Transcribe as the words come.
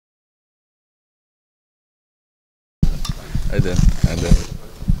I did.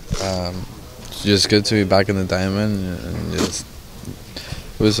 It's just good to be back in the diamond, and just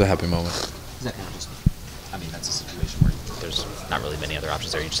it was a happy moment. Is that kind of just? I mean, that's a situation where there's not really many other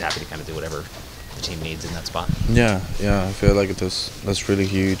options there. You're just happy to kind of do whatever the team needs in that spot. Yeah. I feel like that's really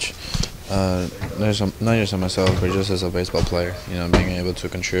huge. Not just on myself, but just as a baseball player. You know, being able to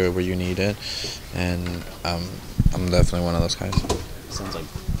contribute where you need it, and I'm definitely one of those guys. Sounds like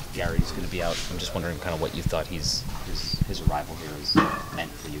Gary's going to be out. I'm just wondering kind of what you thought his arrival here has meant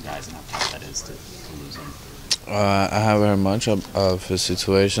for you guys and how tough that is to lose him. I haven't heard much of his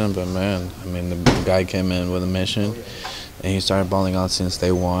situation, but man, I mean, the guy came in with a mission, and he started balling out since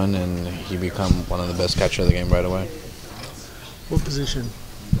day one, and he became one of the best catchers of the game right away. What position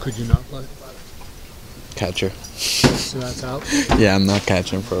could you not play? Catcher. So that's out? Yeah, I'm not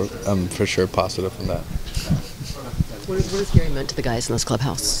catching. I'm for sure positive on that. What has Gary meant to the guys in this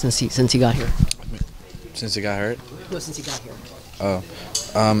clubhouse since he got here? Since he got hurt? No, since he got here. Oh,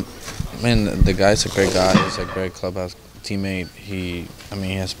 man, the guy's a great guy. He's a great clubhouse teammate. He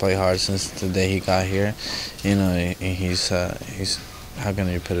has played hard since the day he got here. You know, he's how can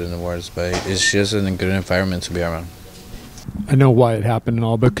you put it in words? But it's just a good environment to be around. I know why it happened and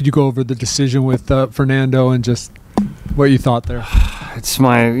all, but could you go over the decision with Fernando and just what you thought there? It's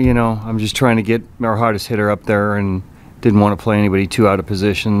I'm just trying to get our hardest hitter up there and didn't want to play anybody too out of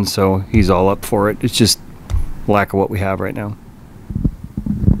position, so he's all up for it. It's just lack of what we have right now.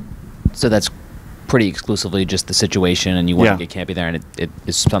 So that's pretty exclusively just the situation, and you want to get Campy there, and it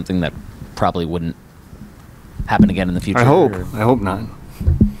is something that probably wouldn't happen again in the future. I hope not.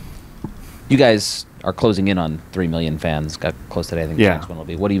 You guys are closing in on 3 million fans. Got close today, I think. The next one will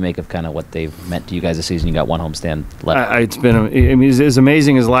be. What do you make of kind of what they've meant to you guys this season? You got one homestand left. It's been, as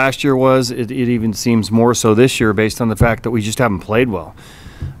amazing as last year was, it even seems more so this year based on the fact that we just haven't played well.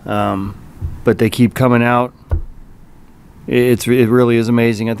 But they keep coming out. It really is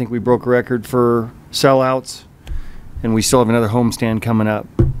amazing. I think we broke a record for sellouts, and we still have another homestand coming up.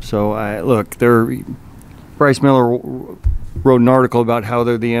 So look, Bryce Miller wrote an article about how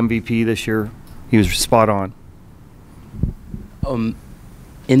they're the MVP this year. He was spot on.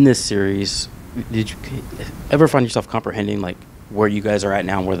 In this series, did you ever find yourself comprehending like where you guys are at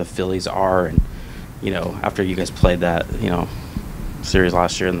now and where the Phillies are, and after you guys played that series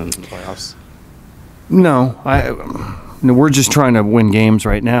last year and then the playoffs? No, we're just trying to win games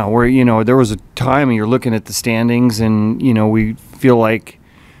right now. Where there was a time you're looking at the standings and we feel like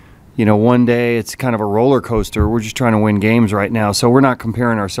one day it's kind of a roller coaster. We're just trying to win games right now. So we're not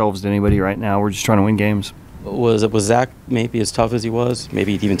comparing ourselves to anybody right now. We're just trying to win games. Was Zach maybe as tough as he was?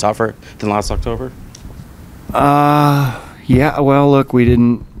 Maybe even tougher than last October? Yeah. Well, look, we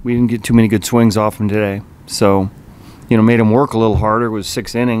didn't get too many good swings off him today. So, made him work a little harder. It was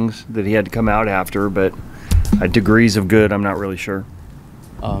 6 innings that he had to come out after, but degrees of good, I'm not really sure.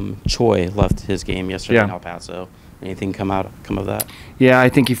 Choi left his game yesterday in El Paso. Anything come of that? Yeah, I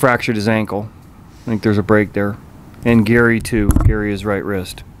think he fractured his ankle. I think there's a break there. And Gary, too. Gary, his right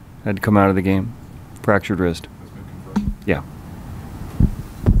wrist. Had to come out of the game. Fractured wrist. Yeah.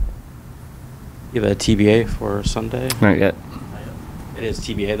 You have a TBA for Sunday? Not yet. It is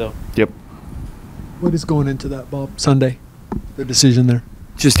TBA, though? Yep. What is going into that, Bob? Sunday? The decision there?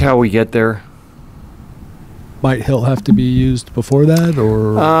 Just how we get there. Might Hill have to be used before that,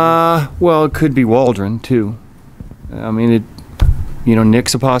 or? Well, it could be Waldron, too. I mean,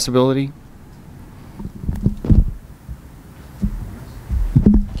 Nick's a possibility.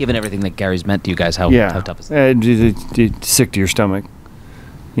 Given everything that Gary's meant to you guys, how tough is that? It's sick to your stomach.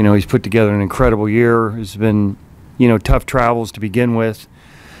 He's put together an incredible year. It's been, tough travels to begin with.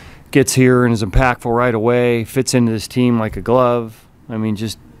 Gets here and is impactful right away. Fits into this team like a glove. I mean,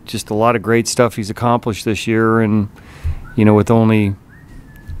 just a lot of great stuff he's accomplished this year, and with only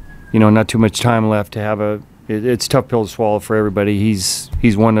not too much time left to have it's a tough pill to swallow for everybody.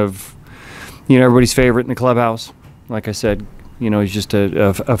 He's one of everybody's favorite in the clubhouse. Like I said, he's just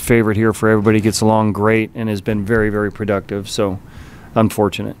a favorite here for everybody. Gets along great and has been very, very productive. So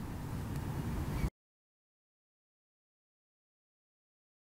unfortunate.